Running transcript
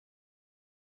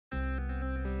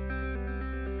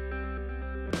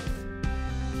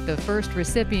The first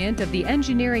recipient of the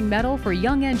Engineering Medal for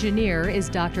Young Engineer is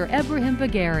Dr. Ebrahim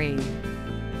Bagheri.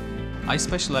 I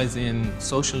specialize in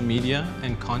social media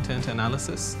and content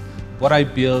analysis. What I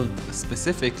build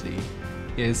specifically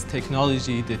is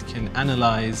technology that can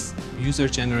analyze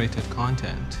user-generated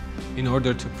content in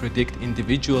order to predict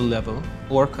individual level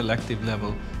or collective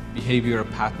level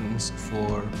behavioral patterns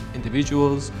for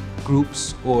individuals,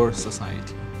 groups, or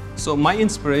society. So my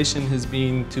inspiration has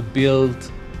been to build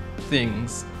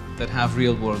things that have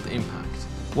real-world impact.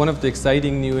 One of the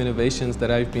exciting new innovations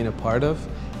that I've been a part of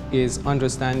is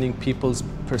understanding people's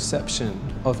perception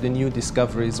of the new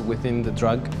discoveries within the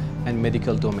drug and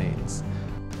medical domains.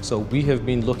 So we have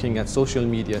been looking at social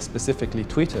media, specifically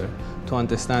Twitter, to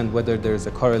understand whether there's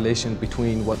a correlation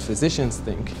between what physicians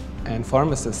think and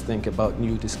pharmacists think about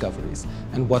new discoveries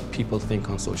and what people think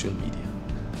on social media.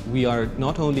 We are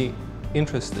not only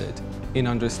interested in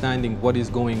understanding what is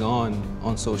going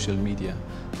on social media,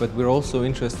 but we're also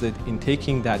interested in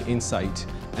taking that insight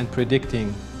and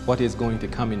predicting what is going to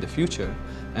come in the future.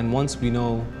 And once we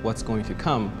know what's going to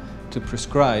come, to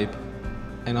prescribe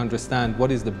and understand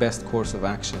what is the best course of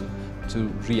action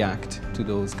to react to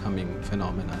those coming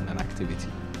phenomena and activity.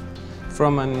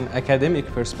 From an academic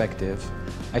perspective,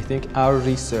 I think our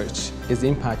research is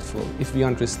impactful if we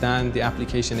understand the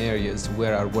application areas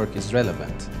where our work is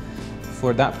relevant.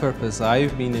 For that purpose,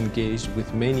 I've been engaged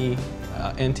with many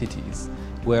entities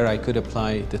where I could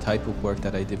apply the type of work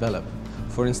that I develop.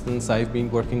 For instance, I've been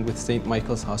working with St.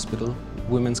 Michael's Hospital,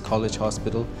 Women's College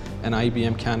Hospital, and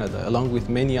IBM Canada, along with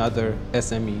many other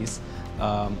SMEs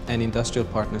and industrial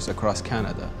partners across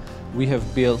Canada. We have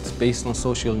built, based on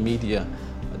social media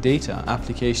data,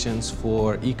 applications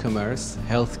for e-commerce,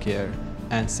 healthcare,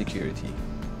 and security.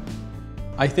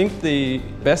 I think the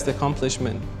best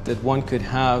accomplishment that one could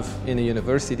have in a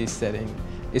university setting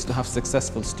is to have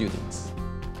successful students.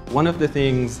 One of the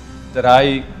things that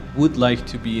I would like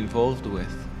to be involved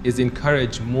with is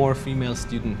encourage more female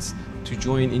students to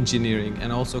join engineering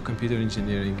and also computer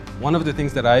engineering. One of the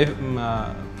things that I'm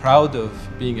proud of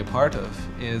being a part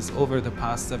of is over the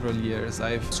past several years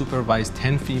I've supervised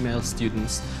 10 female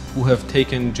students who have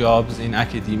taken jobs in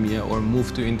academia or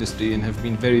moved to industry and have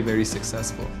been very, very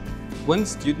successful. When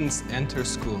students enter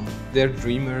school, they're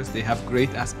dreamers, they have great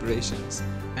aspirations,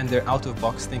 and they're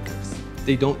out-of-box thinkers.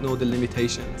 They don't know the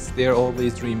limitations, they're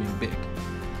always dreaming big.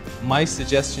 My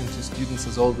suggestion to students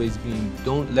has always been,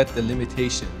 don't let the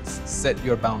limitations set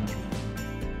your boundary.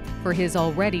 For his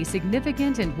already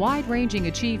significant and wide-ranging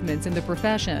achievements in the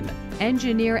profession,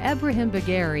 engineer Ebrahim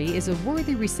Bagheri is a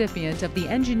worthy recipient of the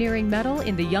Engineering Medal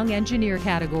in the Young Engineer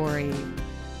category.